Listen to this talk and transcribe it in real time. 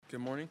Good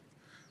morning.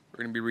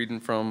 We're going to be reading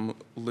from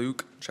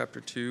Luke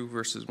chapter 2,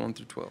 verses 1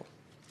 through 12.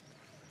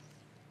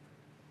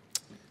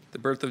 The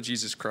birth of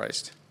Jesus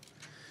Christ.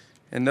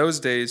 In those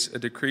days, a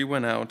decree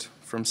went out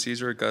from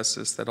Caesar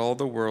Augustus that all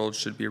the world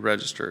should be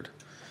registered.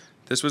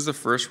 This was the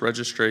first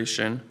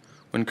registration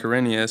when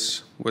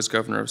Quirinius was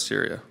governor of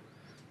Syria,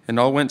 and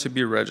all went to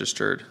be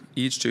registered,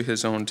 each to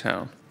his own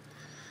town.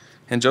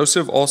 And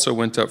Joseph also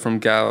went up from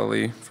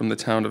Galilee, from the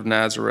town of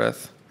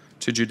Nazareth,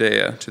 to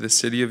Judea, to the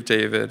city of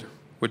David,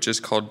 which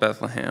is called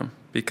Bethlehem,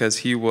 because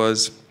he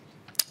was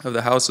of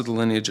the house of the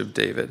lineage of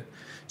David,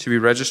 to be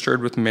registered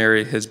with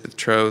Mary, his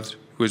betrothed,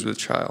 who was with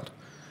child.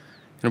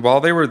 And while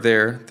they were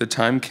there, the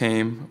time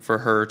came for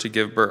her to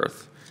give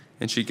birth.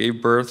 And she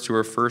gave birth to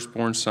her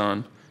firstborn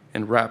son,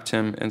 and wrapped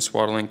him in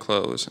swaddling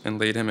clothes, and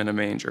laid him in a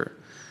manger,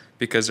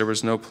 because there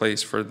was no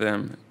place for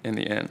them in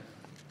the inn.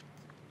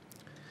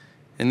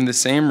 And in the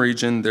same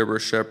region there were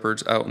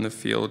shepherds out in the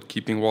field,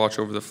 keeping watch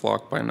over the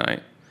flock by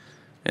night.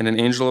 And an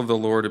angel of the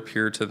Lord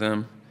appeared to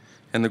them,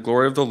 and the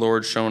glory of the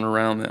Lord shone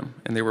around them,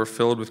 and they were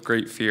filled with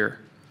great fear.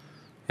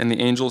 And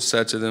the angel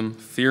said to them,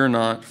 "Fear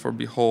not, for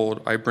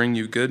behold, I bring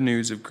you good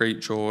news of great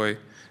joy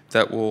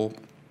that will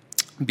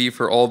be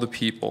for all the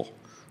people.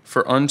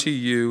 For unto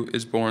you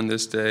is born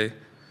this day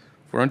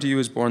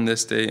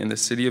in the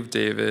city of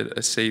David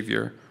a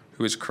Savior,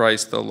 who is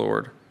Christ the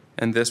Lord.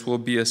 And this will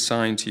be a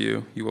sign to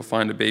you: you will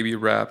find a baby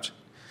wrapped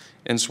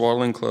in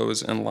swaddling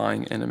clothes and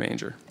lying in a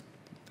manger."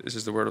 This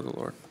is the word of the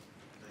Lord.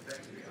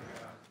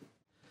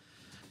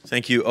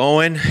 Thank you,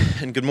 Owen,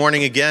 and good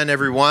morning again,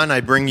 everyone. I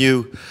bring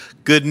you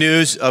good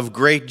news of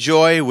great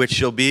joy, which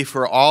shall be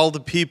for all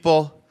the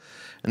people,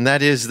 and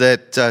that is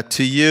that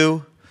to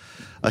you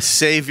a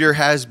Savior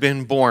has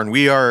been born.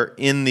 We are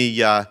in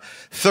the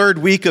third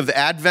week of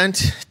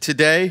Advent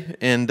today,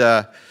 and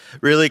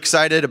really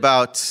excited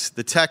about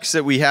the text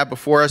that we have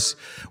before us.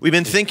 We've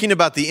been thinking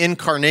about the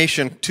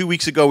incarnation. 2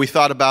 weeks ago, we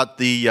thought about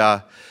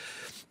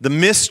the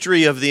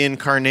mystery of the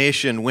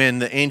incarnation when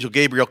the angel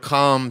Gabriel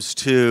comes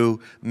to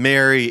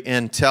Mary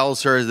and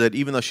tells her that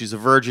even though she's a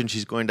virgin,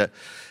 she's going to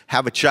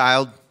have a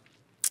child.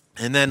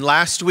 And then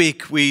last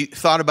week, we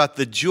thought about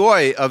the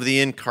joy of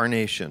the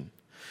incarnation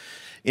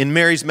in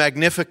Mary's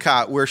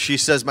Magnificat, where she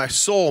says, "My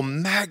soul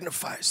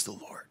magnifies the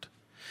Lord."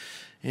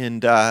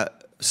 And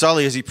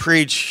Sully, as he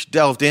preached,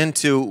 delved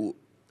into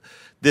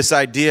this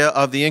idea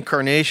of the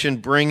incarnation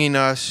bringing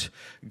us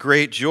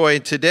great joy.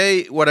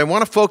 Today, what I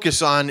want to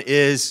focus on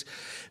is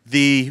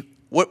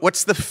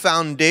what's the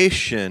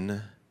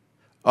foundation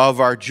of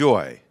our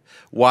joy?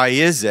 Why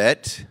is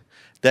it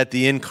that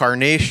the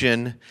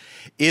incarnation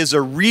is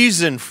a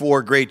reason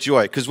for great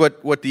joy? Because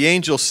what the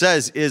angel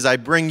says is, "I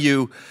bring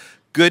you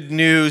good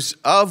news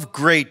of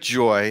great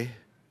joy,"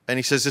 and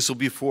he says this will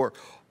be for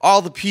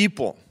all the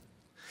people.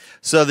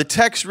 So the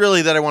text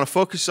really that I want to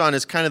focus on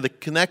is kind of the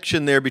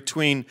connection there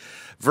between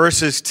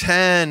verses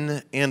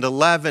 10 and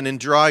 11, and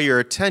draw your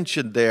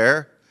attention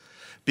there.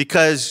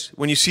 Because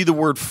when you see the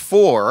word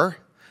for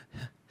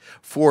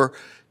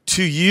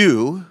to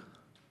you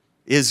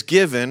is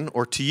given,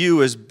 or to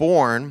you is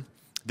born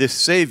this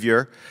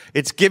Savior,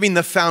 it's giving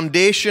the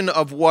foundation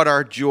of what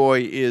our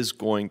joy is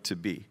going to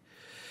be.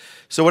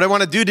 So what I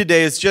want to do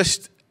today is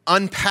just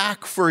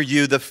unpack for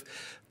you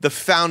the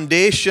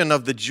foundation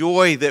of the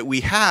joy that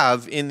we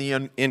have in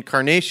the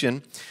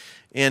incarnation.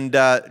 And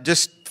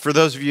just for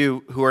those of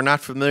you who are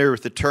not familiar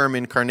with the term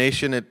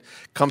incarnation, it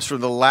comes from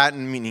the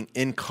Latin meaning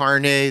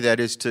incarne, that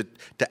is to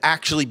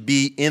actually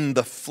be in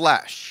the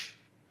flesh.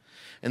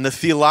 And the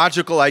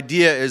theological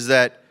idea is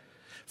that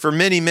for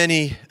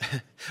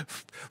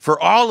for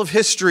all of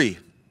history,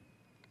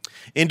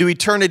 into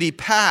eternity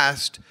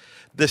past,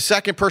 the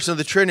second person of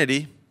the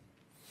Trinity,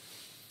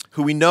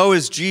 who we know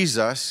is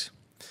Jesus,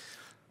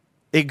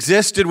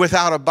 existed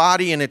without a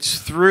body, and it's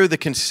through the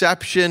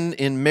conception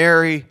in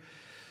Mary,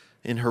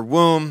 in her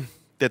womb,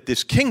 that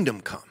this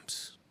kingdom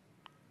comes.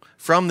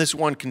 From this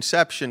one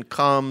conception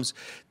comes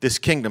this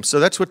kingdom. So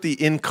that's what the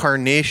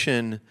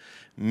incarnation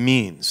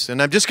means.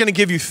 And I'm just going to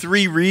give you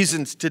 3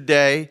 reasons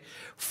today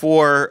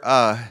for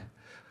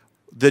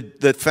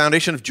the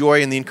foundation of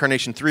joy in the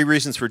incarnation. 3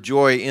 reasons for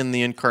joy in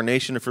the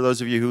incarnation. And for those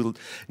of you who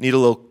need a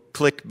little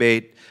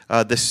clickbait,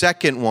 the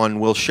second one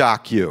will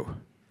shock you.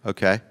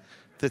 Okay?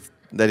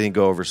 That didn't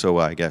go over so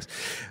well, I guess.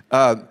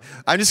 I'm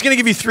just going to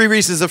give you 3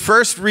 reasons. The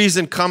first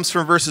reason comes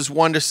from verses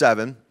 1 to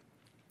 7.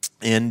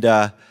 And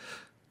I'm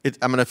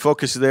going to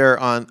focus there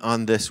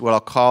on this, what I'll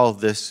call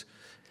this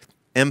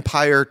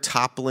empire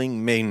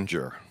toppling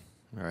manger.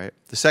 All right.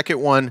 The second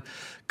one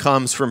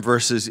comes from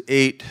verses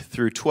 8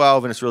 through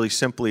 12, and it's really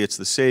simply, it's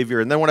the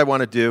Savior. And then what I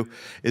want to do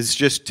is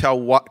just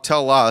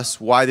tell us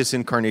why this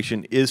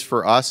incarnation is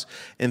for us,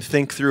 and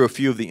think through a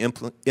few of the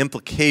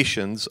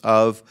implications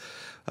of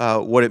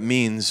what it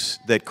means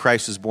that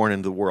Christ is born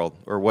into the world,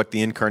 or what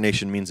the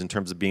incarnation means in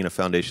terms of being a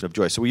foundation of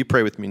joy. So will you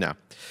pray with me now?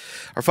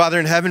 Our Father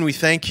in heaven, we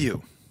thank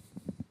you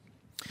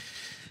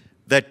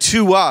that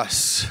to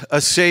us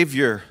a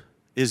Savior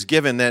is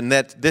given, and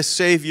that this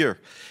Savior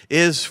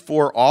is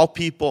for all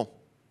people.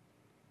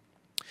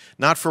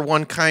 Not for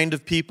one kind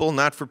of people,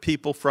 not for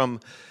people from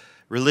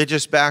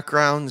religious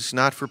backgrounds,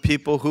 not for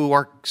people who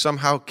are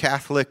somehow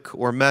Catholic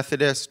or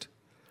Methodist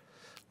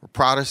or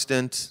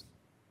Protestant,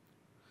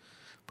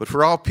 but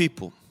for all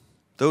people,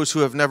 those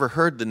who have never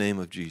heard the name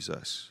of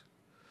Jesus,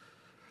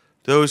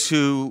 those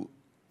who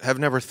have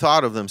never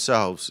thought of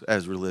themselves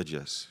as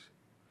religious,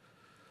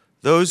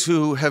 those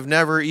who have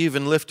never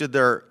even lifted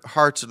their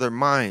hearts or their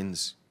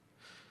minds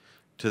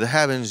to the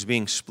heavens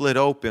being split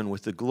open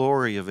with the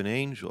glory of an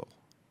angel.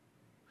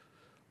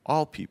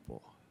 All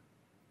people.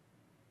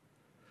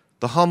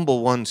 The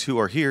humble ones who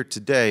are here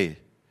today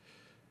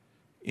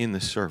in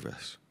the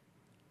service.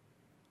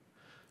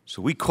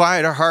 So we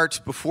quiet our hearts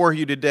before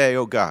you today,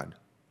 oh God.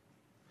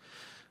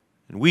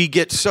 And we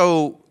get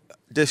so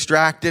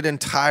distracted and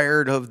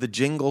tired of the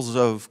jingles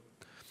of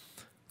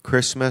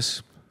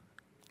Christmas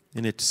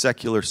and its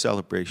secular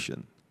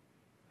celebration.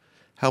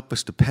 Help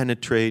us to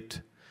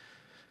penetrate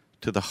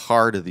to the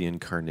heart of the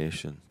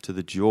incarnation, to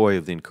the joy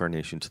of the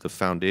incarnation, to the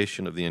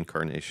foundation of the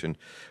incarnation.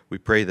 We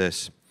pray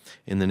this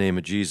in the name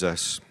of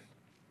Jesus.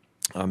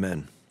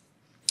 Amen.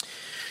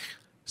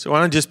 So I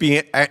want to just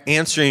be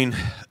answering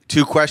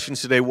two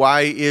questions today.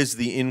 Why is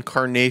the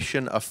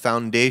incarnation a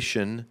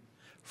foundation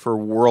for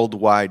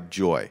worldwide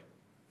joy?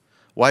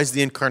 Why is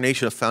the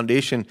incarnation a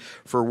foundation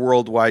for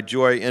worldwide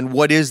joy? And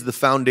what is the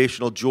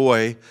foundational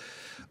joy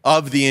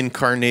of the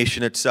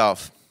incarnation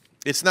itself?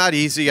 It's not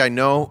easy, I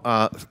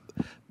know,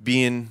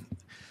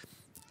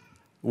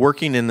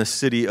 working in the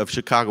city of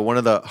Chicago. One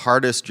of the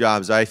hardest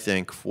jobs, I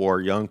think, for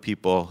young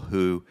people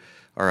who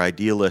are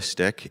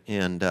idealistic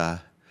and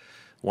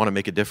want to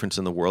make a difference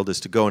in the world is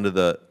to go into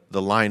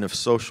the line of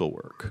social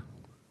work.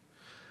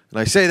 And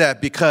I say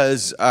that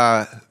because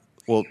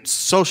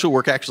social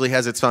work actually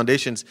has its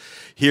foundations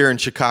here in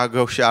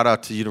Chicago. Shout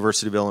out to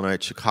University of Illinois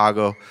at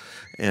Chicago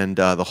and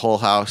the Hull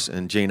House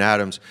and Jane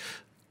Addams.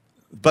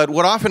 But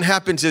what often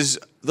happens is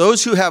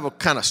those who have a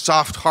kind of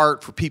soft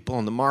heart for people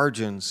on the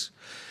margins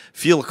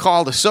feel a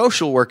call to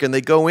social work, and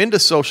they go into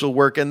social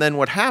work, and then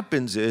what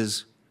happens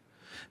is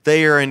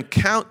they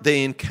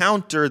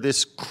encounter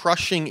this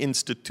crushing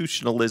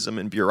institutionalism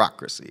and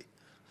bureaucracy.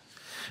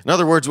 In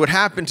other words, what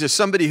happens is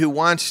somebody who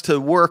wants to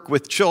work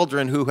with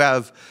children who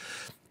have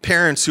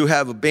parents who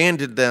have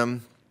abandoned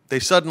them, they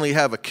suddenly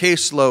have a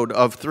caseload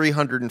of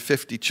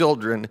 350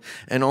 children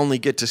and only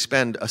get to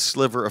spend a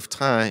sliver of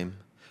time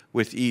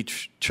with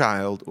each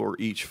child or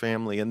each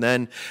family. And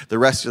then the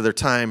rest of their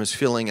time is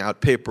filling out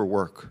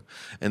paperwork.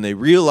 And they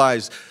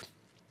realize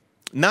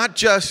not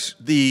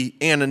just the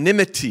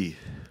anonymity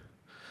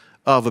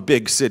of a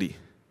big city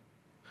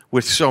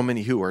with so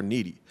many who are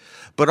needy,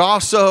 but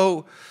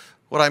also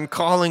what I'm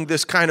calling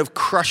this kind of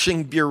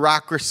crushing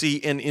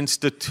bureaucracy and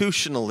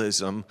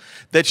institutionalism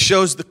that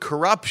shows the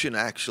corruption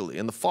actually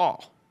in the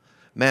fall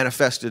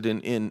manifested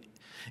in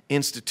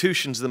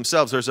institutions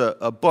themselves. There's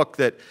a book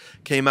that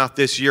came out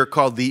this year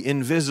called The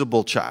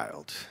Invisible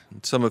Child.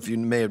 Some of you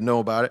may have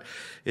known about it.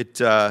 It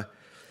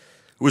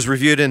was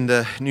reviewed in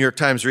the New York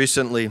Times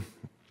recently,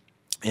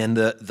 and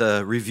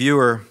the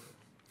reviewer,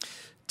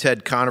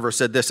 Ted Conover,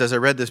 said this: as I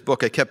read this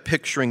book, I kept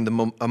picturing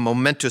a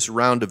momentous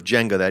round of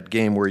Jenga, that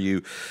game where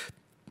you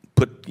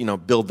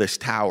build this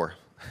tower.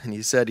 And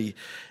he said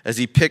as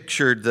he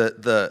pictured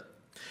the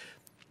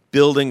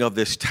building of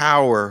this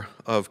tower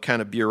of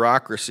kind of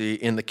bureaucracy,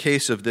 in the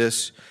case of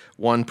this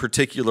one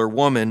particular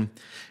woman,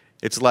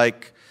 it's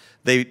like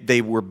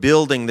they were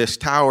building this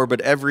tower,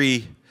 but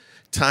every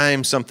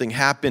time something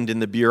happened in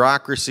the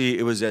bureaucracy,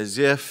 it was as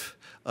if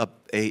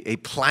a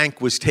plank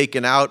was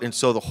taken out, and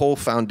so the whole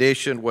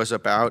foundation was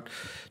about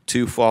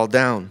to fall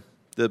down.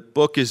 The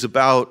book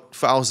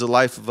follows the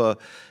life of a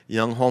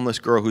young homeless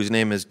girl whose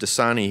name is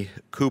Dasani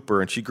Cooper,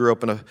 and she grew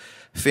up in a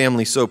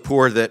family so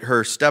poor that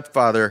her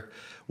stepfather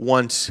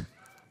once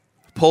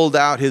pulled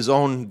out his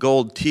own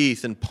gold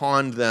teeth and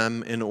pawned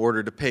them in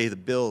order to pay the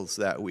bills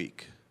that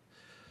week.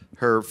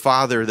 Her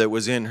father that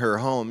was in her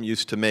home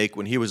used to make,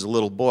 when he was a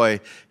little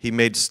boy, he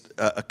made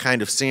a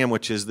kind of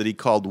sandwiches that he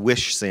called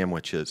wish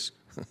sandwiches.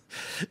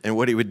 And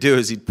what he would do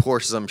is he'd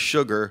pour some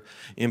sugar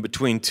in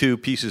between two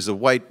pieces of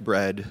white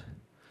bread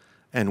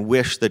and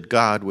wish that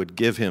God would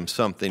give him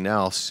something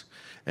else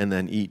and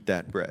then eat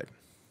that bread.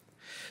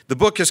 The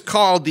book is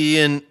called The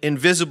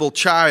Invisible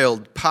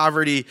Child: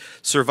 Poverty,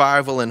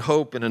 Survival, and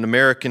Hope in an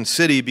American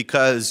City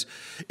because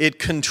it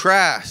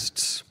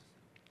contrasts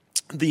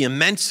the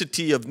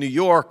immensity of New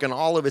York and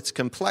all of its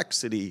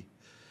complexity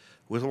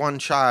with one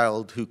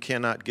child who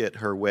cannot get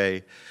her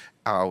way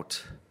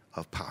out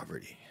of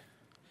poverty.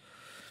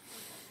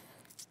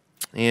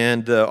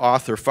 And the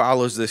author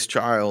follows this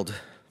child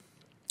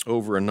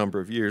over a number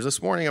of years.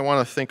 This morning I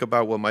want to think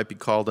about what might be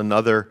called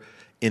another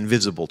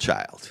invisible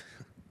child.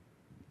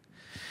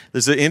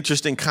 There's an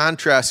interesting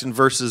contrast in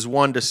verses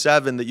 1 to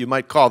 7 that you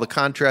might call the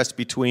contrast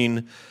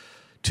between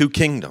two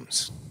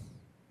kingdoms,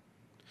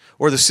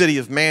 or the city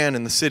of man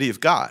and the city of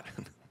God.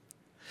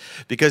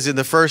 Because in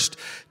the first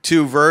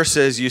two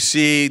verses, you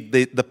see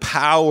the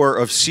power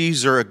of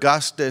Caesar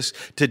Augustus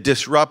to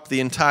disrupt the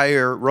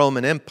entire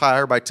Roman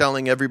Empire by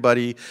telling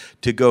everybody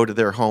to go to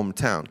their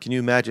hometown. Can you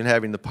imagine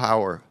having the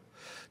power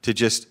to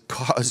just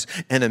cause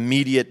an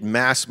immediate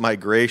mass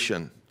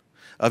migration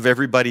of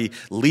everybody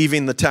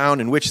leaving the town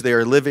in which they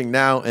are living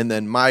now and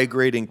then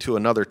migrating to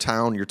another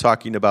town. You're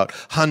talking about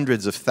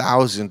hundreds of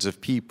thousands of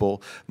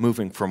people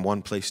moving from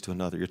one place to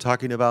another. You're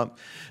talking about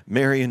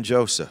Mary and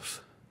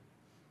Joseph.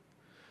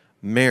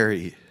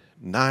 Mary,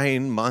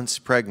 9 months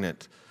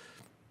pregnant,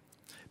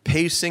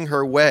 pacing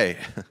her way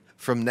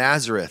from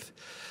Nazareth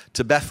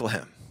to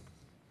Bethlehem,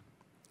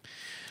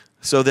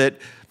 so that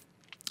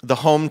the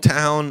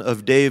hometown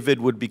of David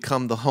would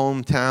become the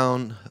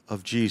hometown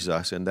of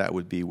Jesus, and that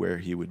would be where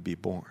he would be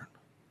born.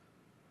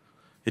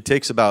 It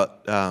takes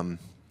about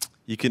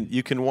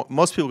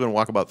most people can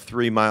walk about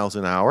 3 miles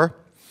an hour.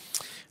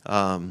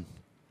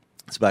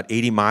 It's about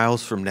 80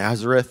 miles from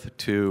Nazareth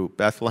to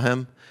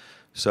Bethlehem,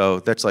 so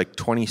that's like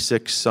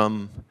 26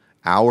 some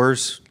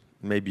hours.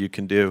 Maybe you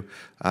can do,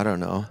 I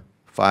don't know,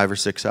 5 or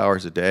 6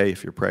 hours a day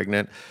if you're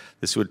pregnant.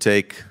 This would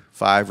take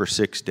 5 or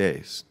 6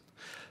 days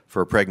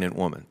for a pregnant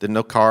woman. Then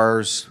no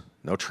cars,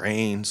 no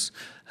trains,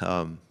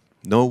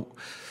 no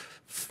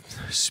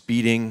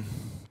speeding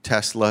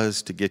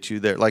Teslas to get you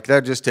there. Like, that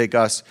would just take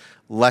us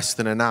less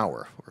than an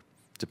hour, or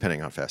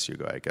depending on how fast you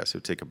go, I guess. It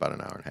would take about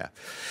an hour and a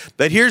half.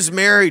 But here's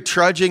Mary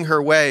trudging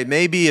her way.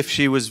 Maybe if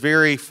she was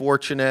very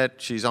fortunate,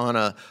 she's on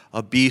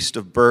a beast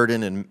of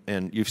burden,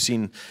 and you've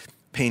seen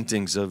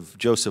paintings of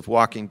Joseph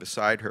walking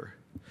beside her.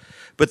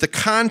 But the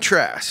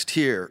contrast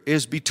here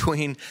is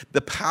between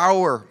the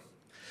power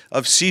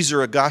of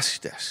Caesar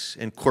Augustus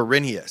and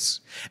Quirinius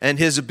and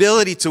his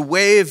ability to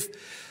wave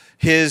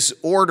his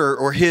order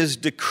or his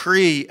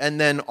decree, and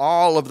then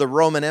all of the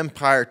Roman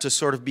Empire to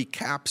sort of be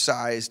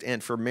capsized,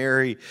 and for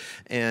Mary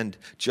and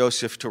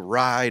Joseph to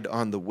ride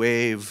on the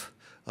wave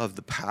of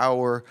the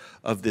power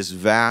of this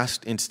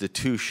vast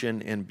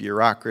institution and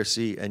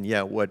bureaucracy. And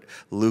yet what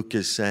Luke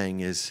is saying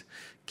is,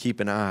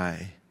 keep an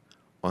eye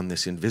on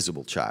this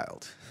invisible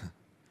child.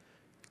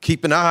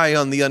 Keep an eye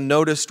on the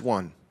unnoticed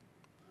one.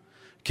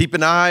 Keep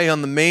an eye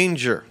on the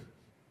manger.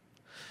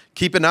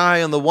 Keep an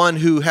eye on the one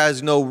who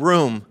has no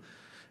room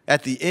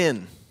at the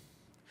inn,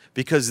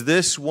 because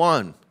this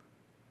one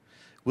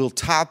will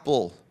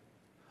topple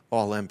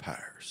all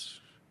empires.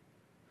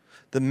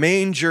 The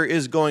manger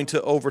is going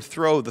to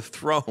overthrow the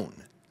throne.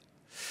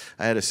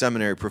 I had a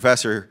seminary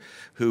professor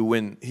who,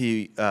 when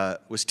he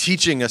was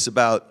teaching us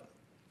about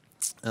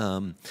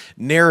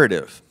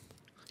narrative,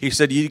 he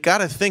said, you got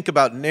to think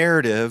about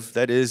narrative,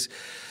 that is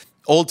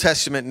Old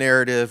Testament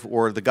narrative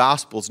or the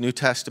Gospels, New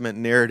Testament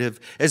narrative,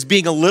 as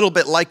being a little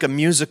bit like a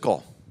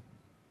musical.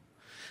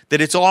 That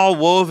it's all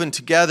woven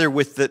together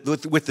with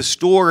the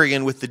story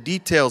and with the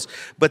details,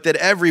 but that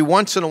every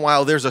once in a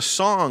while there's a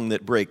song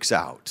that breaks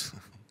out.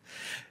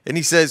 And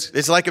he says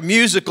it's like a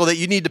musical, that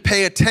you need to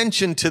pay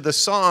attention to the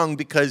song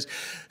because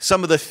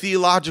some of the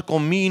theological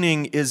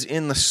meaning is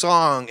in the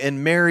song.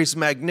 And Mary's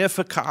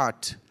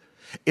Magnificat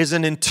is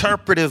an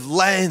interpretive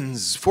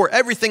lens for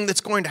everything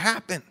that's going to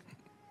happen.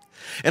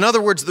 In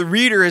other words, the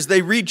reader, as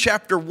they read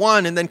chapter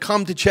 1 and then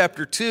come to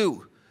chapter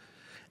 2,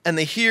 and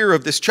they hear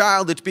of this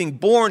child that's being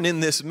born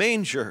in this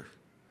manger,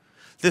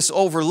 this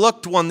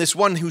overlooked one, this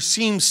one who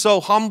seems so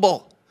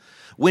humble,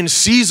 when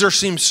Caesar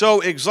seems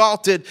so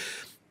exalted,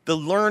 the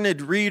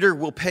learned reader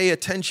will pay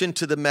attention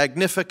to the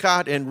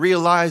Magnificat and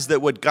realize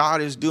that what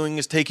God is doing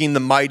is taking the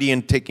mighty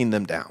and taking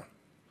them down.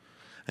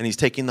 And he's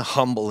taking the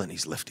humble and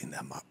he's lifting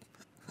them up.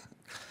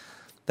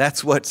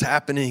 That's what's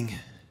happening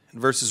in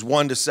verses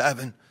 1 to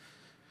 7.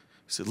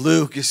 So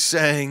Luke is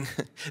saying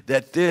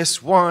that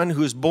this one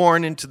who is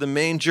born into the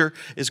manger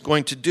is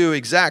going to do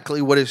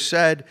exactly what is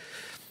said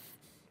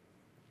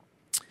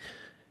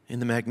in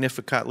the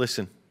Magnificat.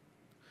 Listen,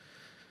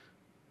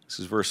 this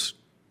is verse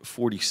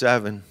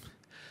 47.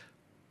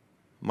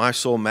 My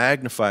soul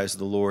magnifies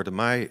the Lord, and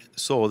my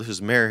soul, this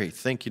is Mary,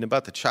 thinking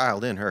about the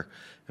child in her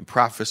and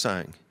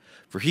prophesying.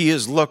 For he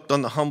has looked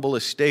on the humble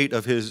estate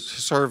of his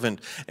servant.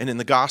 And in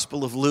the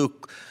Gospel of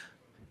Luke,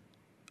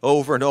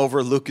 over and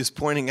over, Luke is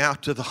pointing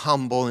out to the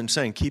humble and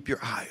saying, keep your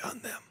eye on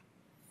them.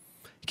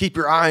 Keep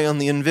your eye on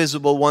the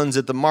invisible ones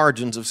at the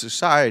margins of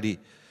society,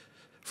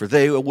 for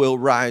they will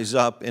rise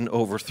up and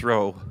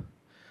overthrow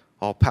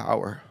all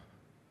power.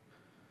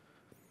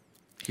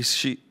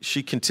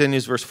 She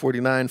continues, verse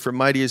 49, for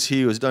mighty is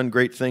he who has done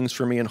great things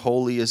for me, and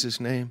holy is his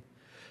name.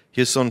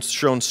 He has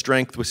shown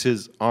strength with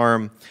his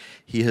arm.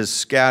 He has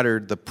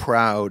scattered the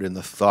proud in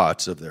the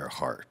thoughts of their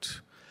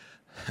heart.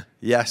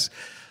 Yes,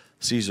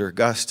 Caesar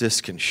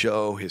Augustus can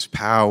show his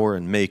power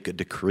and make a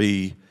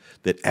decree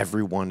that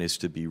everyone is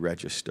to be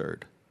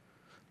registered.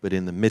 But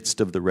in the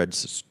midst of the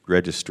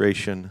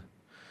registration,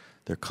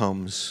 there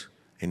comes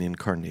an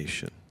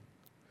incarnation.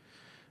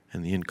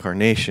 And the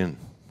incarnation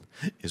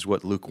is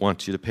what Luke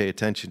wants you to pay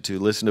attention to.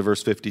 Listen to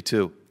verse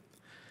 52.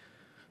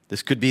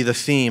 This could be the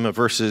theme of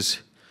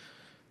verses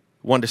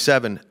 1 to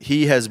 7.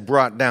 He has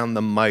brought down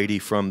the mighty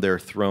from their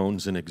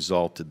thrones and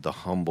exalted the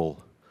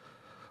humble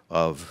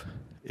of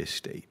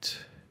estate.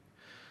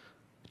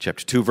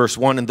 Chapter 2, verse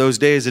 1, in those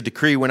days a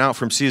decree went out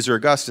from Caesar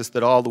Augustus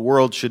that all the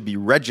world should be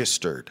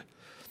registered.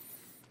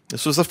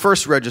 This was the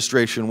first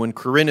registration when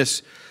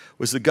Quirinius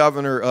was the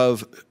governor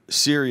of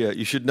Syria.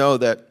 You should know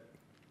that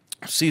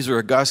Caesar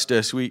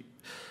Augustus,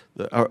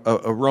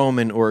 a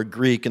Roman or a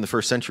Greek in the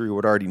first century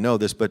would already know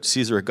this, but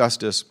Caesar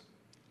Augustus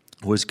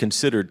was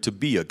considered to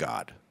be a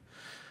god,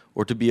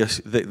 or to be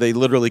they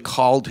literally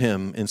called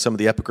him in some of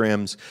the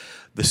epigrams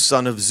the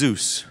son of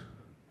Zeus.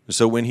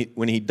 So when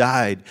he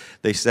died,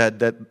 they said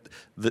that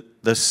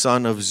the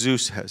son of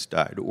Zeus has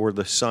died, or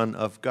the son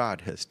of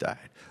God has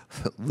died.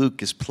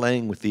 Luke is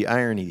playing with the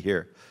irony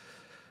here,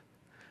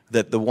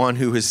 that the one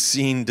who is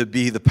seen to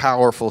be the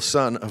powerful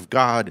Son of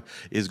God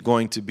is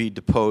going to be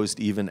deposed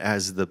even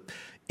as the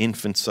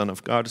infant Son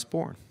of God is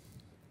born.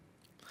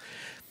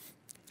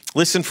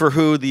 Listen for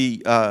who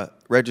the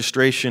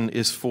registration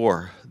is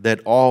for, that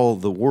all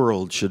the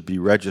world should be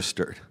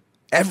registered.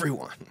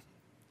 Everyone.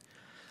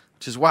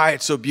 Which is why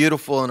it's so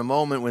beautiful in a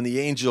moment when the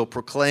angel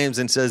proclaims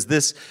and says,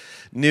 this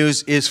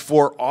news is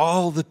for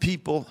all the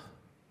people.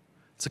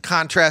 It's a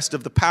contrast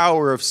of the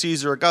power of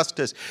Caesar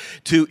Augustus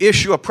to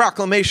issue a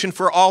proclamation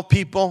for all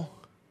people,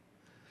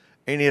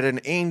 and yet an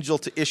angel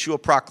to issue a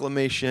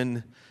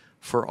proclamation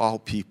for all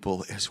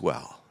people as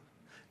well.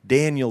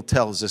 Daniel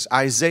tells us,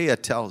 Isaiah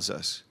tells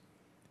us,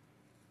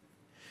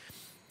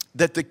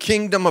 that the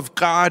kingdom of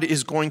God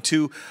is going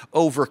to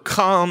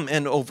overcome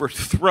and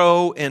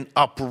overthrow and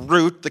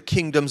uproot the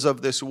kingdoms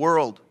of this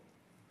world.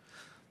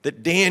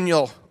 That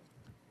Daniel,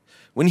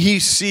 when he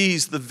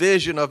sees the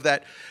vision of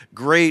that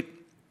great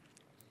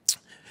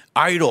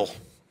idol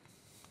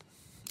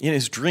in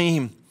his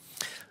dream,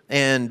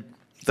 and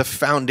the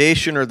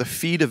foundation or the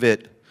feet of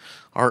it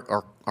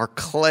are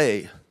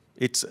clay.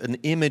 It's an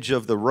image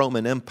of the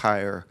Roman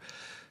Empire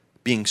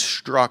being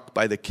struck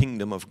by the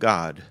kingdom of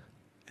God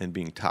and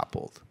being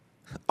toppled.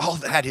 All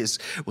that is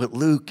what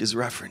Luke is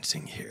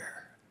referencing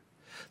here.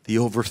 The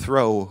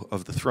overthrow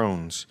of the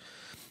thrones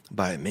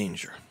by a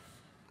manger.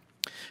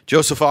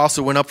 Joseph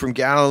also went up from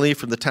Galilee,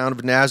 from the town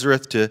of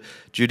Nazareth to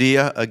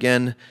Judea.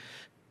 Again,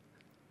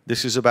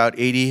 this is about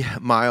 80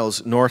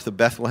 miles north of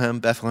Bethlehem.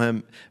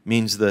 Bethlehem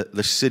means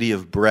the city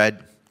of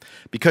bread,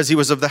 because he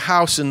was of the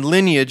house and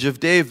lineage of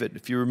David.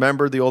 If you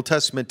remember, the Old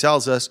Testament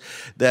tells us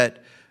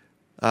that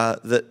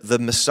the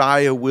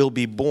Messiah will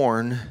be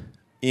born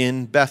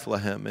in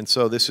Bethlehem. And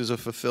so this is a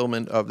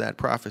fulfillment of that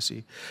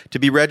prophecy. To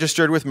be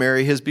registered with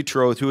Mary, his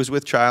betrothed, who was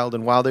with child,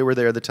 and while they were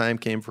there, the time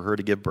came for her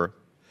to give birth.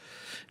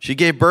 She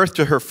gave birth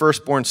to her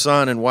firstborn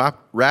son and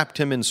wrapped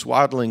him in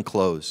swaddling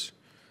clothes,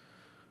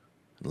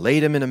 and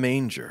laid him in a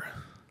manger.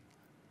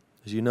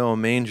 As you know, a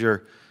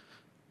manger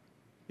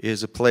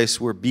is a place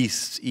where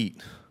beasts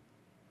eat,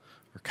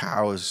 or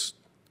cows.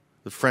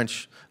 The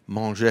French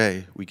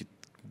manger,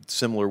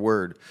 similar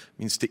word,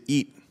 means to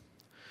eat.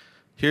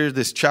 Here,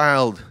 this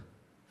child,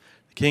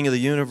 the King of the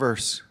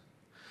universe,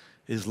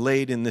 is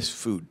laid in this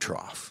food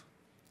trough.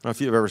 I don't know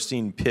if you've ever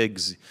seen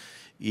pigs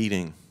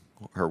eating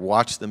or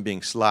watched them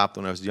being slopped.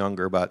 When I was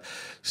younger, about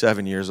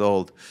 7 years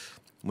old,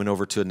 went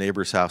over to a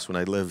neighbor's house when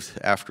I lived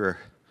after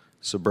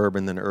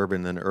suburban, then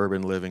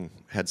urban living,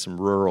 had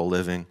some rural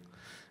living,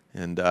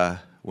 and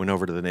went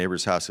over to the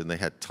neighbor's house, and they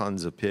had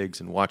tons of pigs,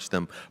 and watched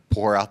them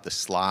pour out the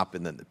slop,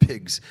 and then the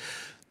pigs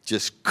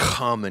just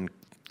come and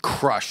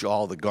crush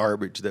all the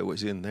garbage that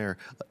was in there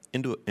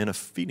in a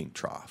feeding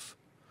trough.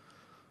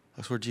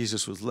 That's where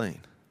Jesus was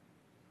laying.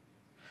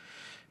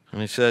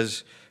 And he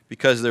says,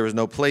 because there was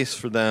no place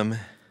for them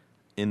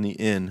in the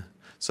inn.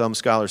 Some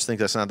scholars think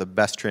that's not the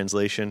best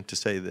translation to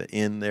say the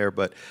inn there,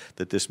 but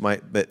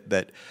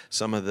that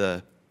some of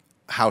the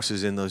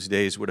houses in those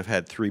days would have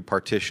had three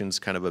partitions,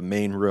 kind of a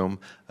main room,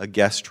 a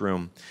guest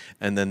room,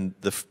 and then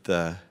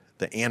the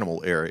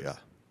animal area.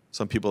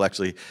 Some people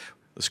actually,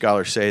 the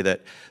scholars say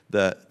that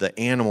the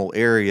animal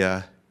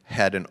area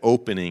had an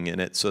opening in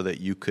it so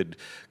that you could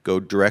go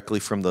directly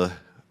from the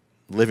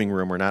living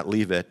room or not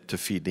leave it to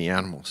feed the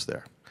animals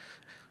there.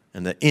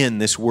 And the inn,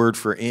 this word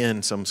for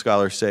inn, some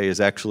scholars say, is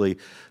actually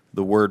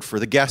the word for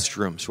the guest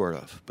room, sort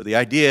of. But the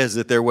idea is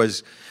that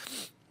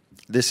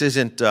this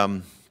isn't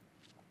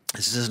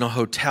a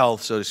hotel,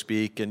 so to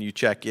speak, and you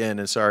check in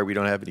and sorry, we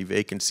don't have any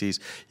vacancies.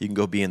 You can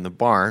go be in the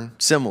barn,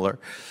 similar.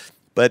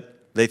 But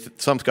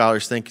some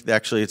scholars think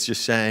actually it's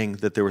just saying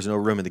that there was no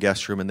room in the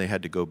guest room and they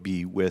had to go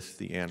be with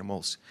the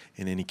animals.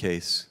 In any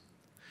case,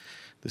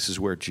 this is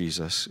where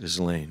Jesus is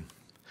laying.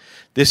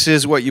 This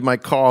is what you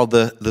might call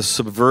the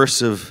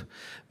subversive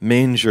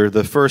manger.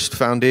 The first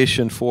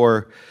foundation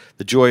for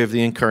the joy of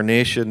the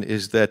incarnation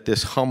is that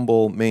this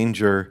humble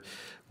manger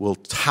will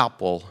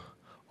topple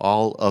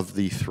all of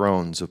the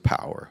thrones of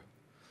power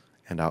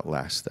and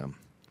outlast them.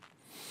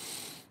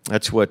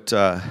 That's what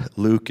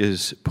Luke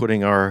is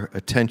putting our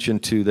attention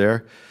to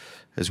there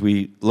as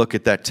we look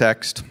at that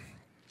text.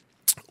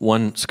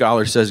 One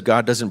scholar says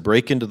God doesn't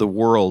break into the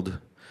world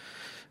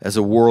as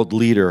a world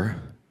leader,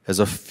 as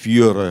a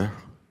Führer,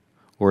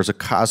 or as a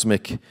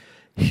cosmic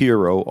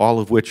hero, all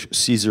of which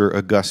Caesar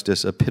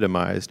Augustus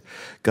epitomized.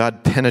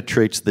 God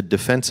penetrates the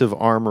defensive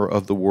armor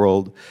of the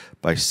world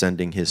by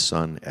sending his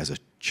son as a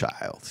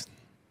child.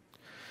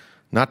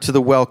 Not to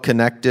the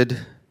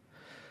well-connected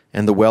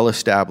and the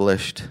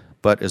well-established,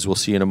 but as we'll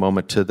see in a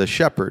moment, to the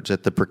shepherds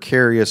at the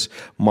precarious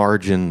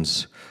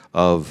margins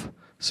of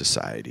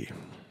society.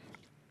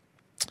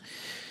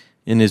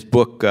 In his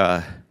book,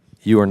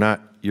 You Are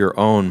Not Your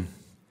Own,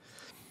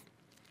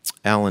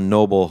 Alan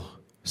Noble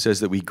says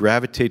that we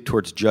gravitate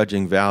towards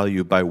judging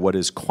value by what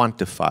is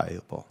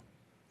quantifiable.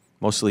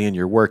 Mostly in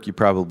your work, you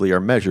probably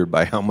are measured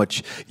by how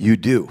much you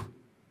do.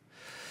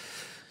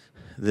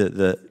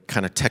 The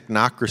kind of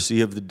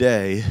technocracy of the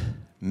day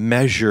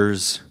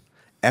measures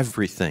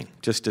everything,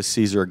 just as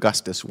Caesar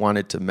Augustus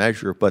wanted to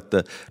measure, but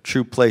the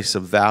true place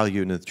of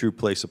value and the true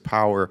place of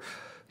power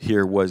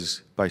here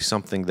was by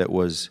something that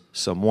was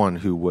someone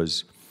who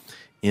was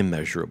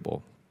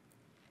immeasurable.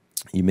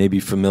 You may be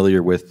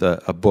familiar with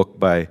a book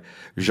by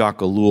Jacques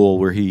Ellul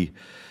where he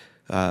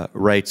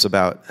writes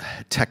about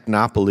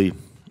technopoly,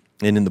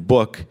 and in the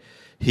book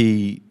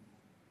he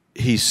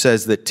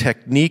says that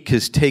technique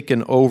has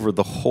taken over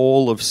the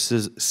whole of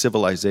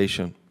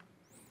civilization.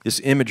 This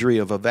imagery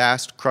of a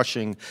vast,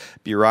 crushing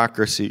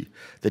bureaucracy,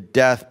 that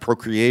death,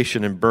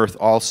 procreation, and birth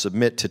all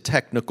submit to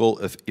technical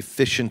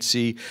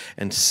efficiency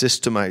and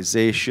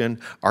systemization.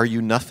 Are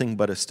you nothing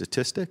but a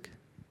statistic?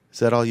 Is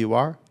that all you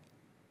are?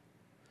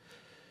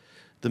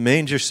 The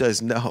manger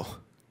says no,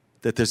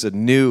 that there's a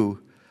new,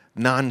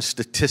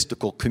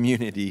 non-statistical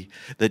community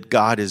that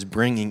God is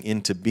bringing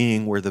into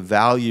being where the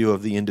value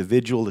of the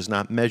individual is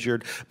not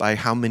measured by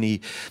how many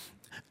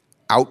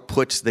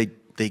outputs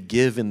they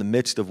give in the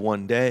midst of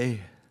one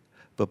day,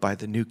 but by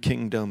the new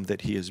kingdom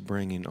that he is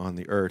bringing on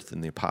the earth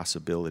and the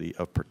possibility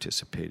of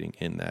participating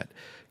in that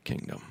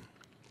kingdom.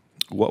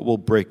 What will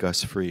break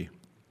us free?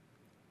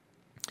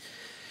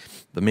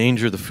 The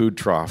manger, the food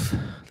trough,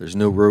 there's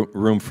no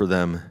room for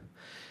them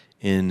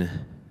in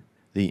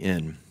the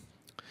inn.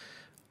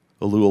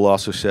 Ellul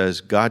also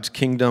says, God's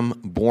kingdom,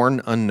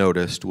 born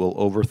unnoticed, will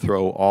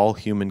overthrow all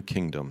human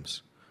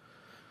kingdoms.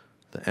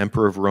 The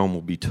emperor of Rome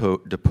will be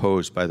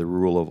deposed by the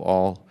rule of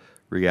all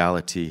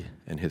reality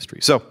and history.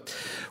 So,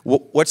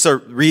 what's the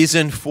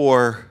reason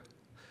for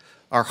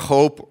our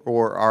hope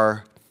or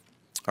our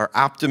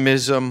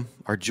optimism,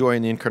 our joy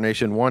in the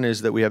incarnation? One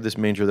is that we have this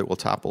manger that will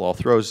topple all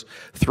thrones.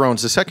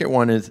 The second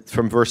one is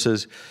from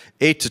verses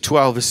 8 to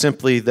 12 is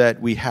simply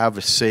that we have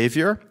a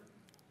Savior.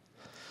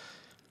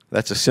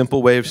 That's a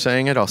simple way of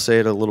saying it. I'll say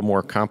it a little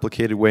more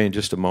complicated way in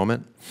just a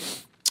moment.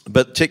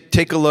 But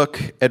take a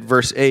look at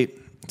verse 8.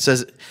 It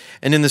says,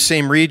 and in the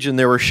same region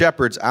there were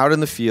shepherds out in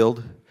the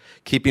field,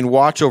 keeping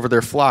watch over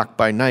their flock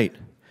by night.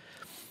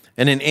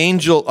 And an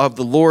angel of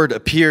the Lord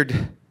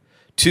appeared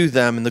to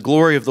them, and the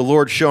glory of the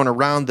Lord shone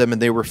around them, and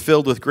they were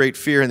filled with great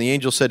fear. And the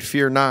angel said,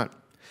 fear not.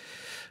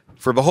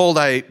 For behold,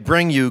 I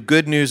bring you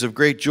good news of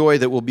great joy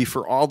that will be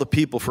for all the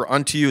people. For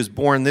unto you is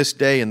born this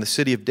day in the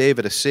city of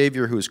David a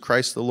Savior who is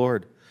Christ the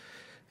Lord.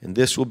 And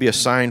this will be a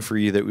sign for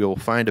you that we will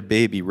find a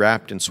baby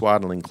wrapped in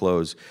swaddling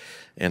clothes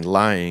and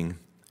lying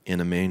in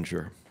a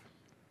manger.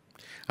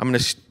 I'm going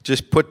to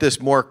just put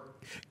this more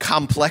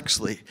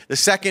complexly. The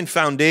second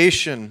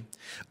foundation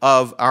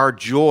of our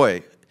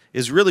joy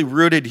is really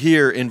rooted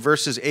here in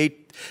verses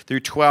 8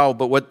 through 12.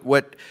 But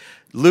what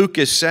Luke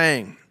is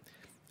saying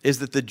is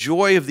that the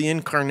joy of the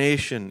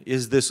incarnation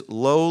is this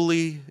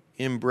lowly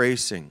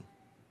embracing,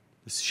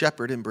 this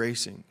shepherd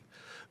embracing,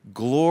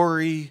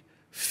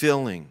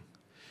 glory-filling,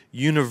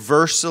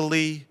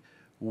 universally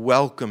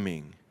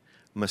welcoming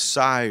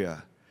Messiah,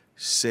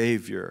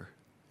 Savior,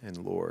 and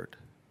Lord.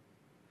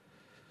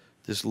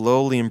 This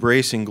lowly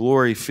embracing,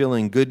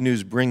 glory-filling, good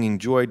news bringing,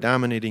 joy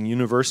dominating,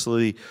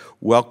 universally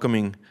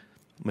welcoming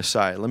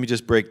Messiah. Let me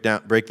just break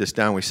this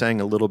down. We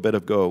sang a little bit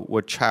ago,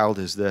 what child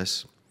is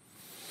this?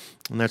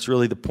 And that's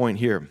really the point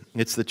here.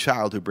 It's the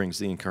child who brings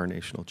the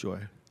incarnational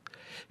joy.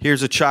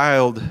 Here's a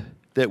child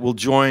that will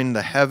join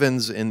the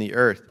heavens and the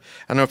earth.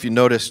 I don't know if you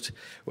noticed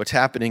what's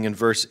happening in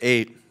verse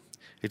 8.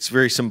 It's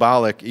very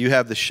symbolic. You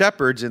have the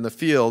shepherds in the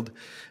field,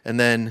 and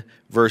then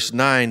verse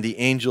 9, the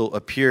angel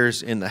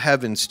appears in the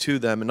heavens to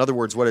them. In other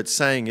words, what it's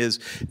saying is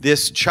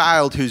this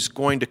child who's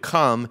going to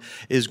come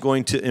is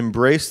going to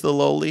embrace the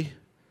lowly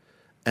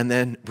and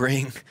then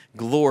bring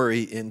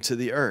glory into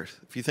the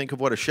earth. If you think of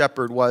what a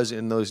shepherd was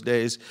in those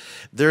days,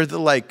 they're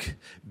the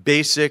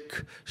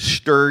basic,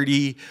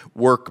 sturdy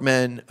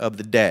workmen of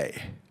the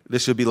day.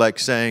 This would be like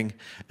saying,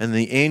 and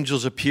the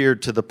angels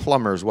appeared to the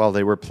plumbers while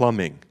they were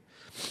plumbing,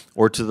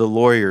 or to the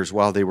lawyers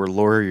while they were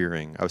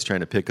lawyering. I was trying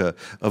to pick a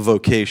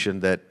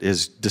vocation that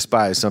is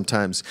despised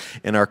sometimes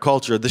in our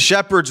culture. The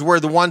shepherds were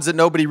the ones that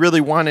nobody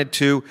really wanted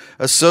to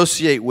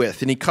associate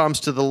with. And he comes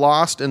to the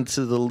lost and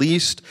to the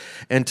least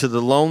and to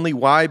the lonely.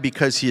 Why?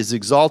 Because he is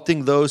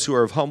exalting those who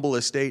are of humble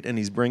estate, and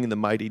he's bringing the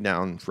mighty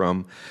down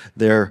from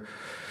their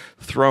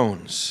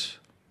thrones.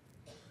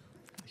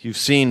 You've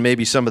seen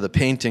maybe some of the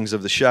paintings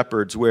of the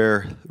shepherds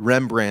where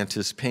Rembrandt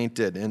is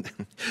painted, and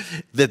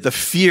that the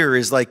fear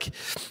is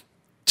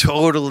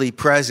totally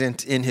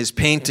present in his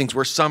paintings,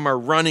 where some are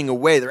running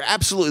away. They're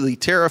absolutely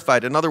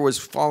terrified. Another was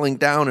falling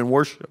down in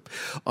worship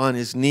on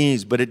his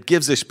knees. But it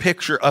gives this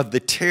picture of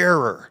the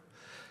terror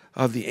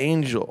of the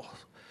angel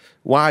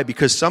Why?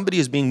 Because somebody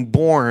is being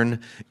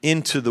born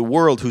into the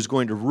world who's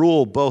going to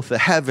rule both the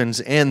heavens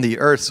and the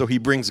earth. So he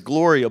brings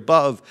glory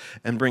above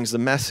and brings the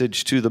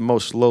message to the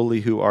most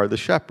lowly, who are the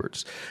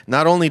shepherds.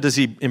 Not only does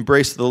he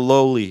embrace the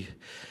lowly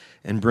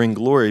and bring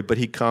glory, but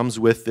he comes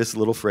with this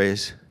little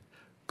phrase,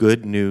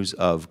 good news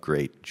of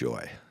great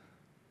joy.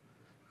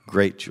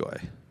 Great joy.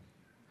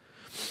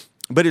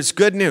 But it's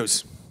good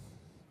news.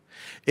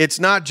 It's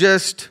not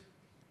just,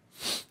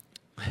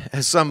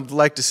 as some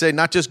like to say,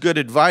 not just good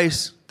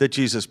advice that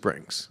Jesus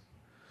brings.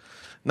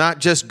 Not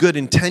just good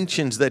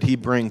intentions that he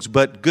brings,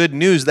 but good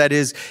news. That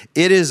is,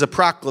 it is a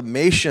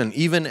proclamation,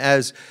 even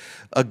as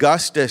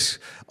Augustus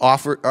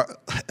offers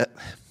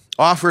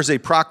a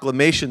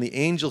proclamation. The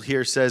angel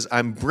here says,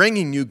 I'm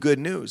bringing you good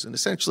news. And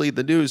essentially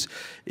the news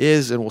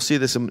is, and we'll see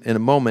this in a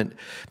moment,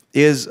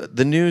 is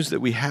the news that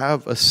we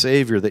have a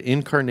Savior. The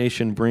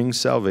incarnation brings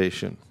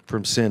salvation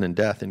from sin and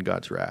death and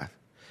God's wrath.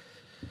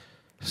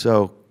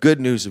 So,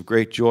 good news of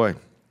great joy.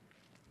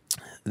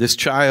 This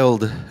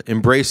child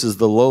embraces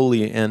the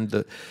lowly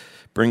and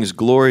brings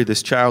glory.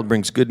 This child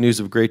brings good news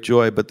of great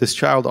joy, but this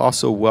child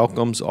also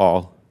welcomes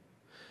all.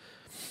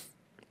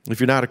 If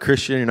you're not a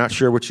Christian, you're not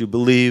sure what you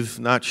believe,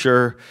 not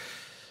sure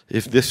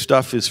if this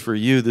stuff is for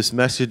you, this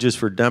message is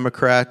for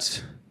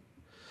Democrats,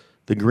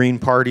 the Green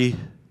Party,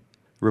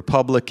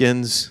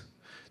 Republicans,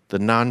 the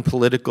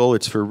non-political,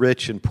 it's for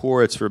rich and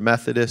poor, it's for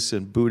Methodists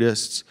and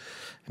Buddhists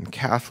and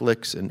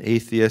Catholics and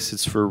atheists,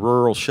 it's for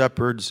rural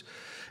shepherds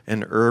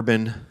and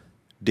urban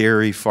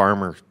dairy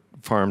farm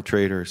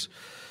traders.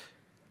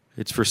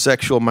 It's for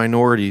sexual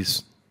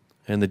minorities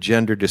and the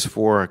gender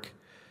dysphoric.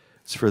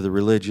 It's for the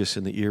religious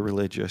and the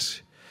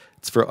irreligious.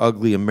 It's for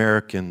ugly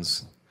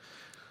Americans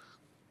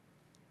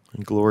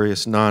and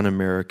glorious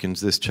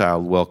non-Americans. This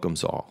child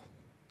welcomes all.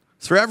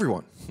 It's for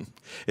everyone.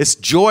 It's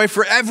joy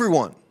for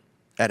everyone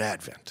at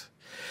Advent.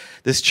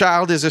 This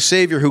child is a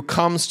Savior who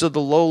comes to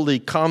the lowly,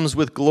 comes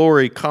with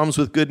glory, comes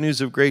with good news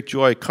of great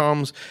joy,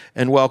 comes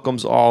and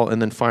welcomes all, and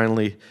then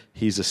finally,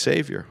 he's a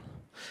Savior.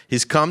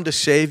 He's come to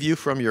save you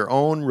from your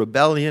own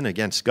rebellion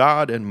against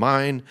God and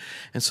mine,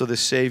 and so the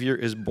Savior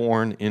is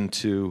born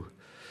into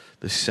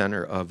the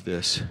center of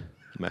this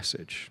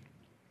message.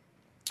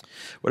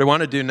 What I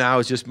want to do now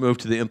is just move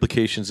to the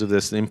implications of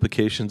this, the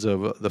implications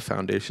of the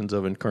foundations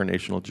of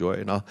incarnational joy.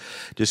 And I'll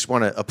just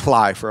want to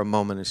apply for a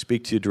moment and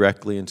speak to you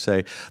directly and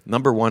say,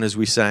 number one, as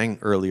we sang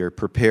earlier,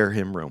 prepare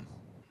him room.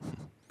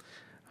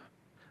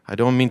 I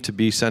don't mean to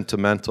be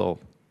sentimental,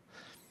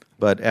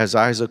 but as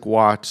Isaac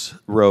Watts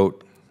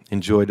wrote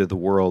in Joy to the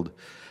World,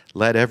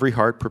 let every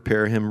heart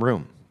prepare him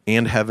room,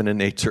 and heaven and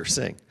nature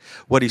sing.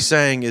 What he's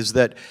saying is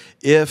that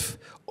if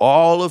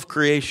all of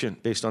creation,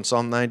 based on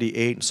Psalm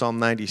 98 and Psalm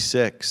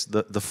 96,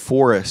 the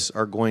forests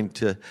are going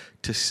to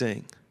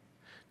sing,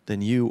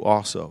 then you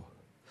also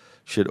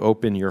should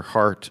open your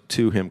heart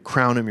to him.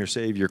 Crown him your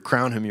Savior,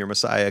 crown him your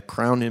Messiah,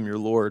 crown him your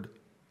Lord.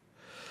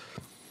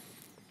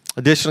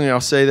 Additionally, I'll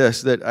say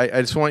this, that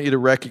I just want you to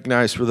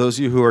recognize, for those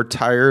of you who are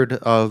tired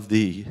of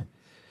the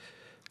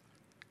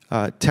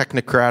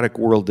technocratic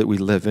world that we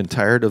live in,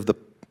 tired of the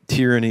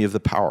tyranny of the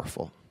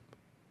powerful,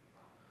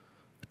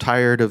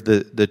 tired of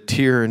the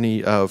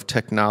tyranny of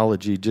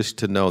technology, just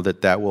to know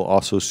that that will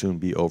also soon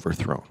be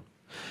overthrown.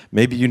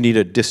 Maybe you need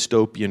a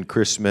dystopian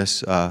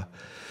Christmas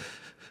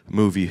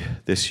movie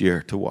this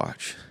year to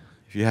watch.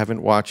 If you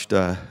haven't watched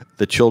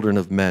The Children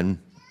of Men,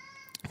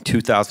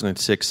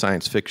 2006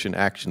 science fiction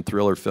action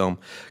thriller film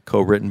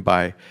co-written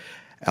by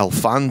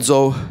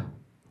Alfonso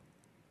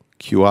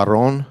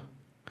Cuarón.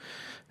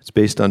 It's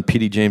based on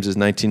P.D. James's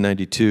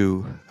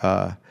 1992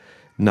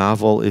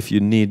 novel. If you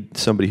need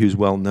somebody who's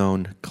well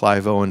known,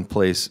 Clive Owen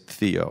plays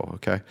Theo,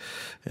 okay?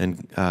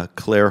 And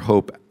Claire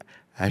Hope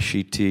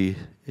Ashiti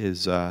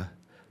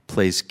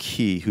plays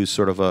Key, who's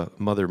sort of a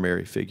Mother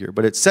Mary figure.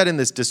 But it's set in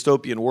this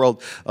dystopian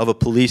world of a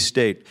police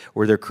state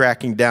where they're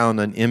cracking down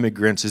on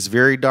immigrants. It's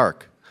very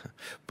dark.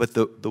 But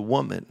the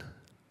woman,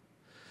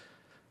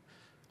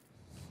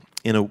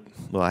 well,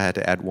 I had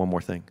to add one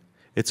more thing.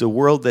 It's a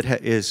world that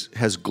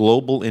has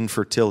global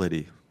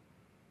infertility.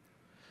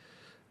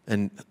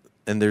 And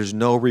there's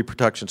no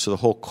reproduction, so the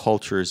whole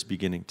culture is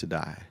beginning to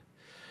die.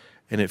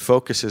 And it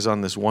focuses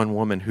on this one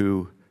woman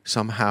who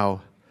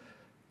somehow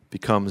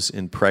becomes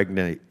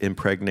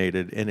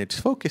impregnated, and it's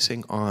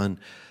focusing on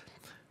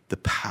the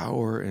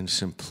power and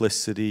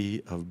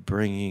simplicity of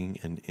bringing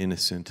an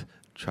innocent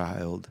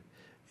child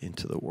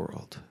into the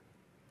world.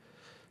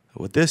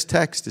 What this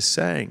text is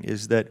saying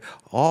is that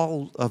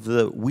all of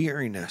the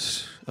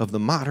weariness of the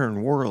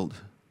modern world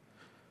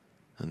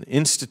and the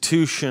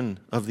institution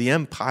of the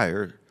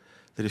empire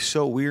that is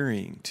so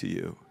wearying to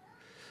you,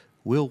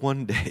 will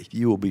one day,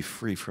 you will be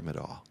free from it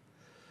all.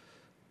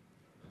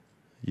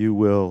 You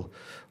will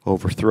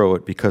overthrow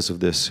it because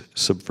of this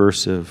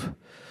subversive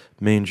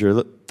manger.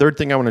 The third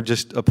thing I want to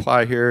just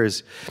apply here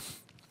is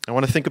I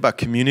want to think about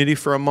community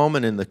for a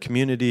moment, and the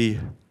community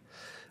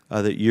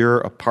that you're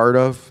a part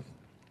of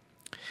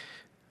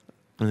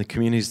and the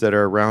communities that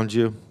are around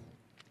you.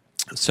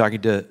 I was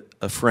talking to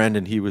a friend,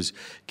 and he was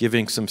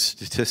giving some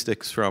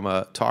statistics from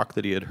a talk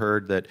that he had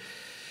heard that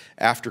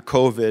after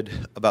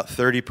COVID, about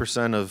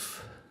 30%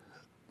 of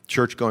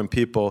church-going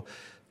people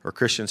or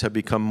Christians have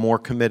become more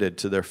committed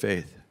to their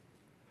faith.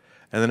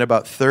 And then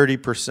about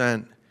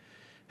 30%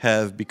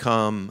 have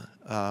become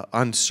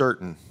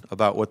uncertain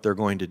about what they're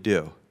going to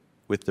do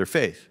with their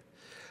faith.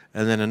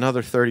 And then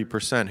another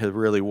 30% have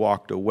really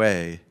walked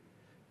away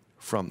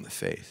from the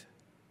faith.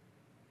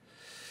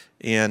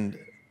 And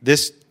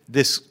this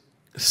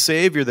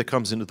Savior that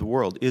comes into the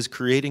world is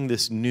creating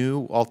this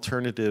new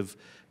alternative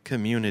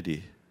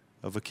community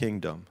of a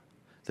kingdom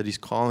that he's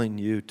calling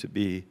you to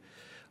be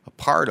a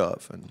part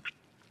of. And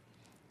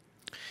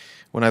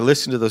when I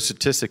listen to those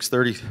statistics,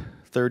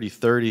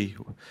 30,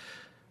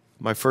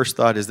 my first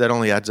thought is that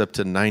only adds up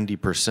to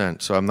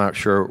 90%, so I'm not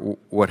sure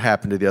what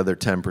happened to the other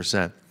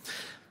 10%.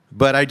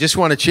 But I just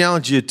want to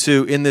challenge you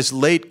to, in this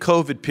late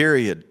COVID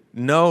period,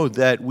 know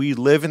that we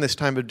live in this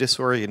time of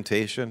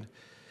disorientation,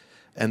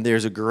 and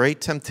there's a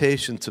great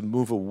temptation to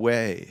move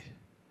away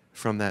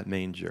from that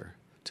manger,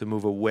 to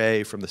move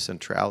away from the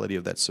centrality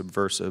of that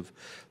subversive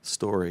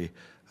story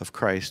of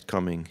Christ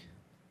coming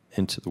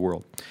into the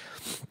world.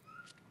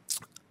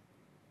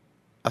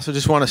 I also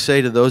just want to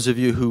say to those of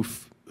you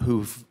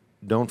who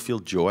don't feel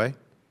joy,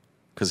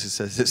 because it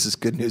says this is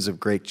good news of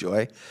great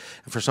joy,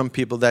 and for some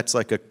people that's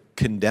like a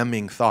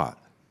condemning thought,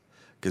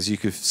 because you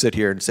could sit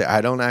here and say, I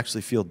don't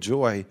actually feel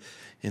joy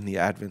in the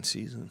Advent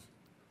season.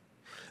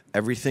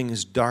 Everything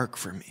is dark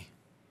for me.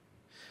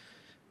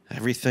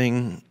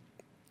 Everything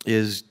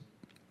is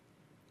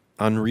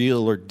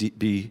unreal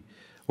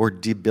or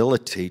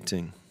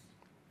debilitating.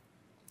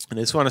 And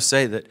I just want to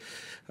say that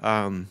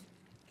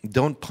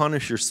don't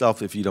punish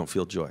yourself if you don't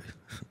feel joy.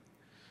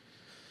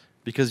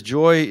 Because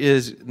joy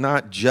is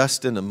not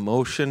just an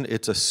emotion,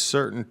 it's a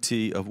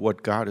certainty of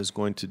what God is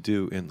going to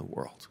do in the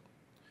world.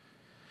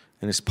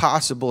 And it's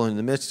possible in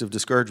the midst of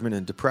discouragement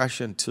and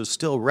depression to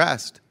still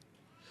rest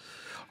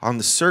on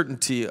the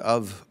certainty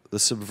of the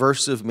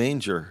subversive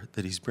manger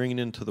that he's bringing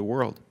into the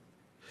world.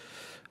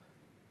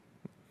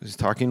 I was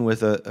talking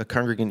with a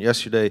congregant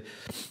yesterday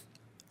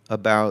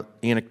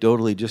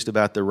anecdotally, just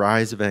about the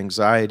rise of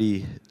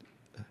anxiety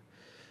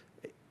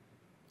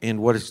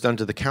and what it's done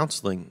to the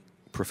counseling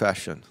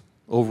profession.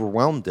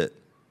 Overwhelmed it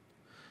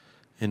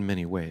in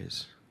many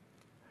ways.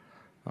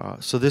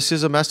 So this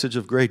is a message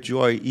of great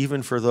joy,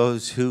 even for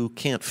those who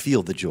can't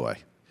feel the joy,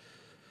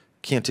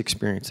 can't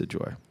experience the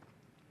joy.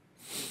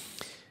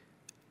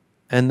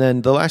 And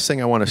then the last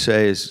thing I want to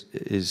say is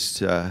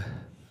to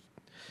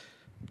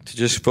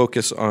just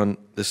focus on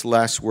this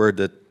last word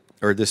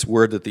this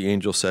word that the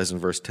angel says in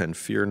verse 10,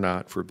 fear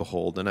not, for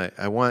behold. And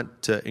I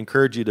want to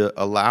encourage you to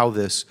allow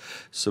this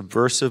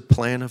subversive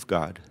plan of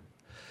God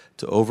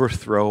to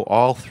overthrow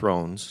all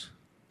thrones,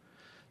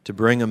 to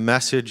bring a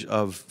message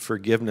of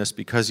forgiveness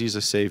because he's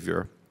a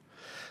Savior.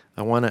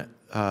 I want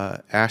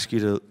to ask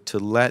you to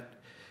let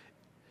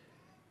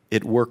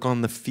it work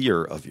on the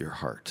fear of your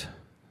heart,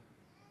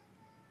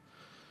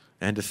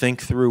 and to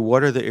think through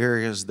what are the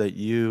areas that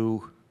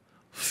you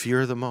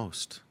fear the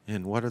most,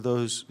 and what are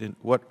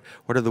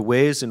the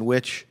ways in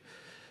which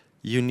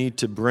you need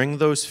to bring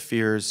those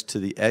fears to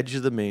the edge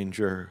of the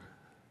manger,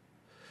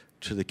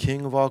 to the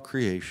King of all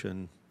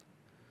creation,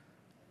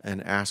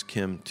 and ask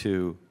him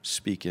to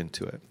speak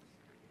into it.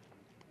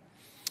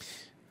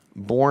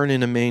 Born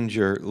in a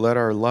manger, let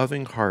our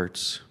loving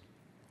hearts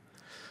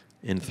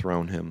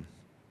enthrone him.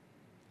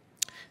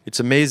 It's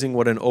amazing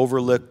what an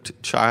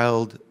overlooked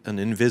child, an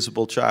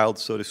invisible child,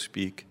 so to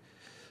speak,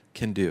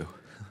 can do.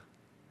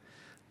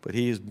 But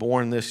he is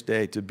born this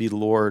day to be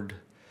Lord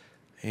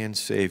and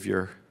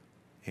Savior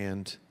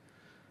and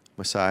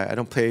Messiah. I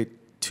don't pay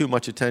too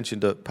much attention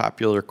to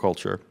popular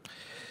culture,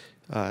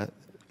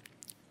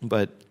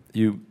 but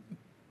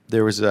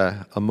there was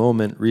a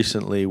moment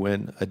recently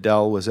when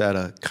Adele was at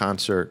a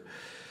concert,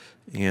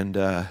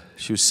 and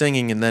she was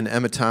singing, and then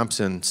Emma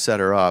Thompson set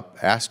her up,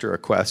 asked her a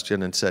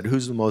question, and said,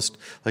 who's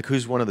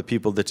one of the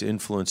people that's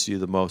influenced you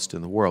the most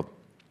in the world?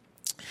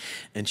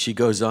 And she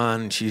goes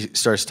on, and she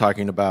starts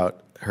talking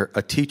about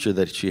a teacher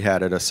that she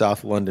had at a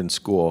South London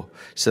school.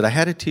 She said, I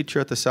had a teacher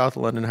at the South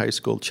London High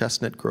School,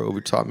 Chestnut Grove,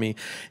 who taught me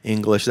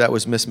English. That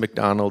was Miss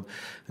McDonald.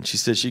 And she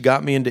said, she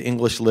got me into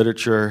English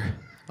literature.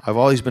 I've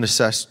always been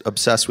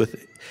obsessed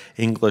with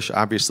English.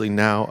 Obviously,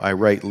 now I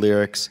write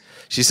lyrics.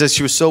 She says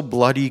she was so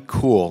bloody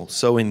cool,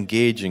 so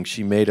engaging,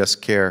 she made us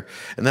care.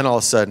 And then all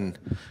of a sudden,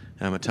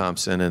 Emma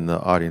Thompson in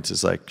the audience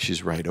is like,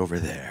 she's right over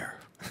there.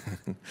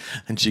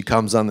 And she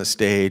comes on the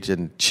stage,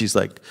 and she's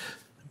like,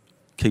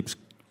 keeps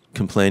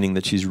complaining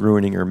that she's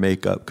ruining her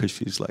makeup because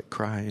she's like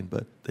crying,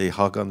 but they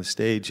hug on the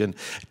stage. And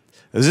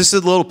is this a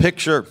little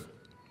picture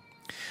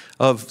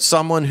of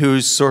someone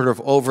who's sort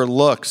of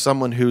overlooked,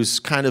 someone who's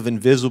kind of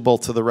invisible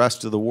to the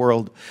rest of the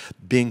world,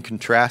 being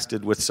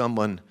contrasted with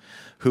someone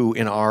who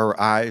in our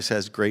eyes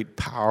has great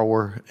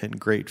power and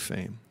great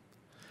fame?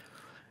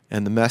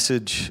 And the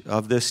message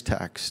of this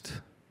text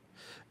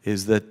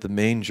is that the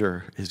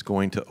manger is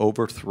going to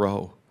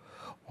overthrow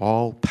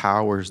all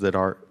powers that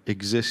are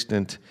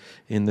existent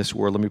in this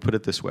world. Let me put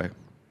it this way.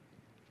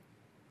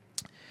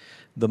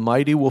 The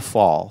mighty will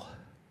fall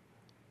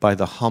by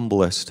the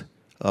humblest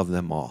of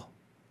them all,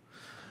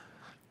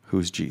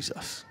 who's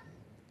Jesus,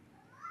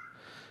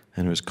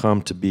 and who has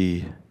come to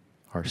be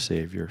our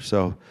Savior.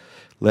 So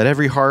let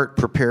every heart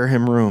prepare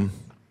him room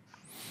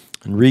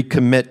and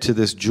recommit to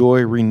this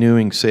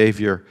joy-renewing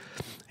Savior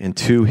and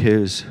to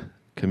his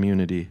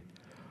community.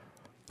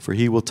 For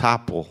he will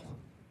topple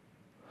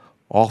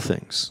all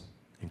things,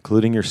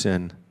 including your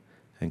sin,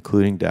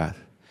 including death,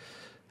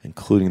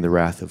 including the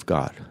wrath of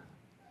God.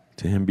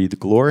 To him be the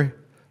glory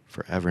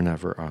forever and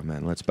ever.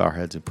 Amen. Let's bow our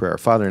heads in prayer.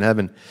 Father in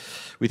heaven,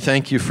 we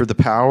thank you for the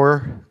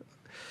power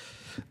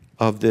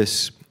of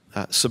this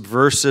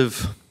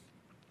subversive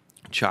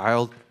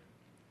child,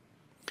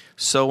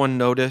 so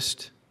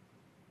unnoticed,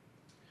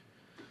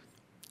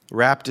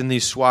 wrapped in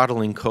these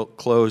swaddling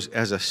clothes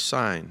as a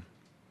sign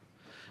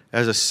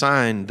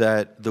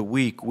that the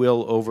weak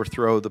will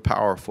overthrow the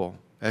powerful,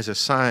 as a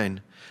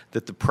sign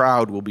that the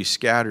proud will be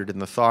scattered in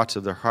the thoughts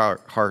of their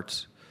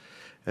hearts,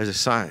 as a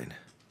sign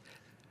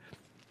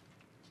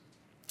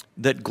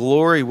that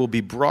glory will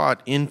be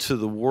brought into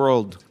the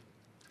world,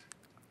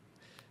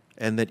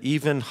 and that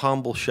even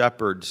humble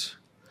shepherds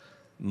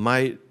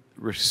might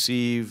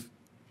receive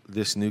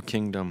this new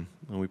kingdom.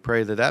 And we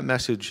pray that that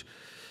message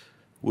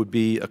would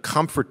be a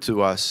comfort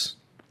to us,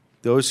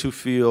 those who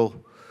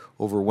feel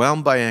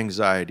overwhelmed by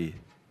anxiety,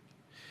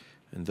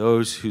 and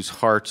those whose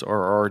hearts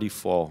are already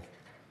full.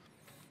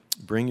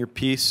 Bring your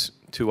peace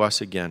to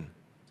us again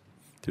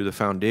through the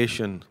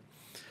foundation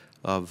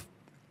of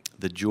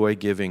the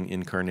joy-giving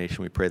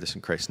incarnation. We pray this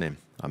in Christ's name.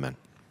 Amen.